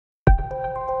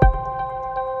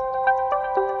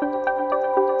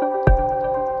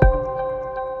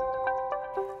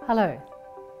Hello,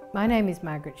 my name is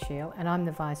Margaret Shiel and I'm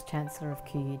the Vice Chancellor of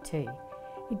QUT.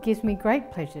 It gives me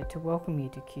great pleasure to welcome you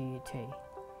to QUT.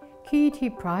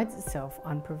 QUT prides itself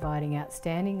on providing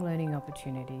outstanding learning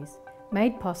opportunities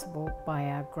made possible by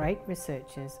our great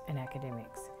researchers and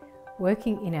academics,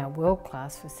 working in our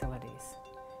world-class facilities.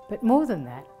 But more than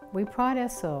that, we pride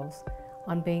ourselves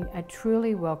on being a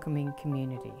truly welcoming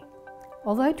community.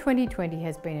 Although 2020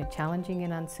 has been a challenging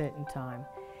and uncertain time,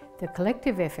 the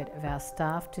collective effort of our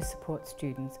staff to support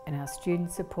students and our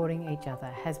students supporting each other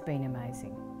has been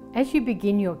amazing. As you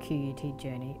begin your QUT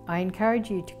journey, I encourage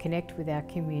you to connect with our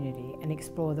community and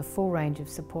explore the full range of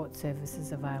support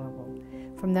services available,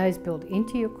 from those built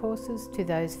into your courses to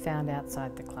those found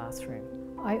outside the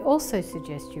classroom. I also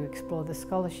suggest you explore the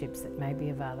scholarships that may be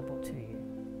available to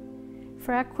you.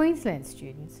 For our Queensland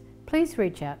students, please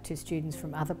reach out to students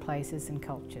from other places and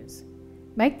cultures.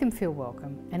 Make them feel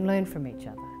welcome and learn from each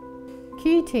other.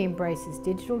 QUT embraces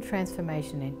digital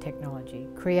transformation and technology,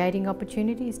 creating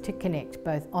opportunities to connect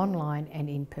both online and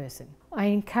in person. I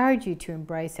encourage you to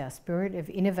embrace our spirit of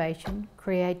innovation,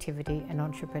 creativity and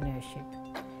entrepreneurship,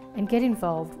 and get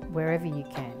involved wherever you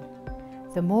can.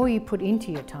 The more you put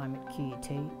into your time at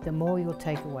QUT, the more you'll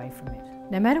take away from it.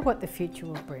 No matter what the future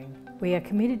will bring, we are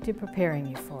committed to preparing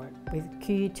you for it with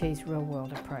QUT's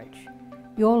real-world approach.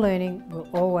 Your learning will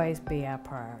always be our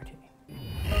priority.